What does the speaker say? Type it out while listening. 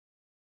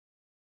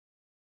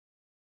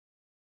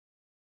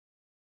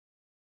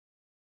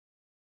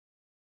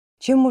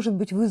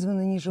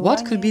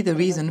What could be the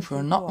reason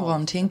for not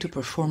wanting to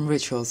perform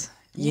rituals?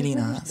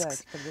 Elena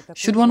asks.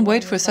 Should one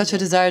wait for such a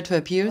desire to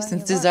appear,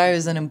 since desire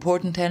is an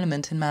important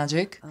element in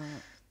magic?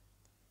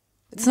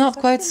 It's not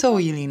quite so,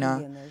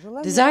 Elena.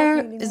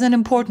 Desire is an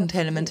important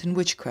element in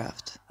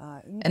witchcraft.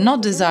 And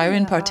not desire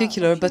in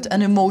particular, but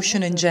an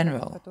emotion in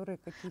general.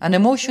 An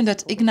emotion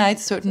that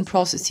ignites certain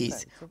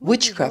processes,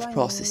 witchcraft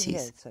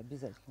processes.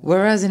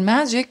 Whereas in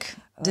magic,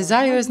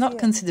 desire is not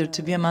considered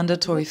to be a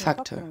mandatory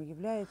factor.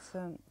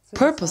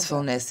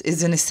 Purposefulness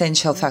is an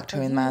essential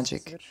factor in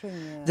magic.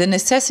 The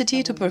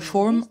necessity to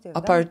perform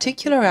a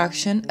particular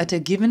action at a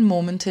given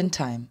moment in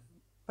time.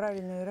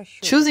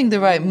 Choosing the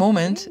right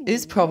moment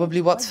is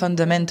probably what's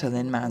fundamental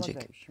in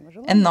magic,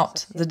 and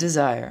not the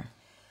desire.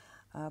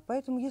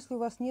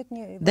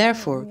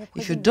 Therefore,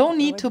 if you don't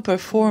need to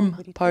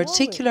perform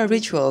particular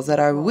rituals that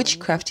are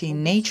witchcrafty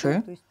in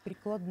nature,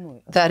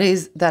 that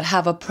is, that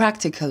have a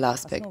practical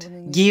aspect,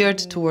 geared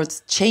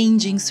towards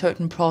changing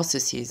certain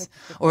processes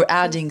or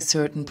adding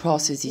certain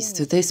processes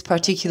to this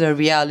particular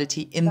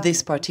reality in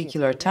this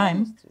particular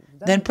time,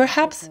 then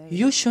perhaps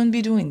you shouldn't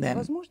be doing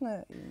them.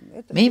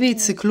 Maybe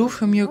it's a clue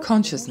from your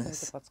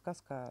consciousness.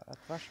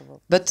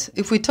 But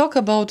if we talk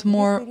about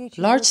more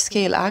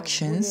large-scale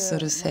actions, so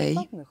to say,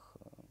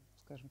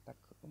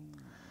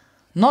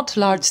 not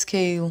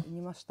large-scale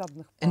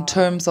in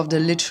terms of the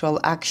literal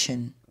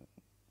action,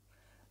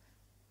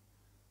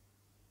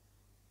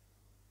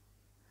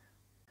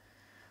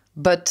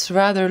 but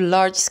rather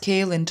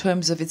large-scale in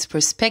terms of its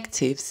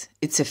perspectives,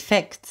 its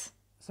effects.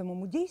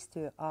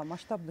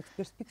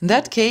 In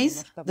that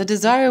case, the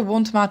desire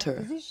won't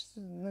matter,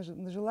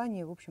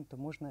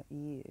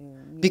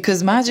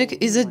 because magic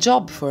is a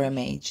job for a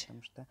mage.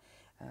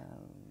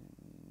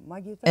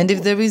 And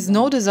if there is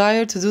no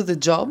desire to do the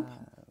job,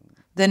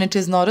 then it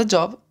is not a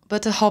job,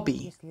 but a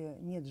hobby.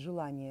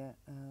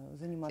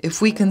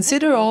 If we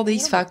consider all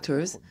these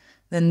factors,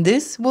 then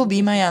this will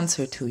be my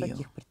answer to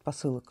you.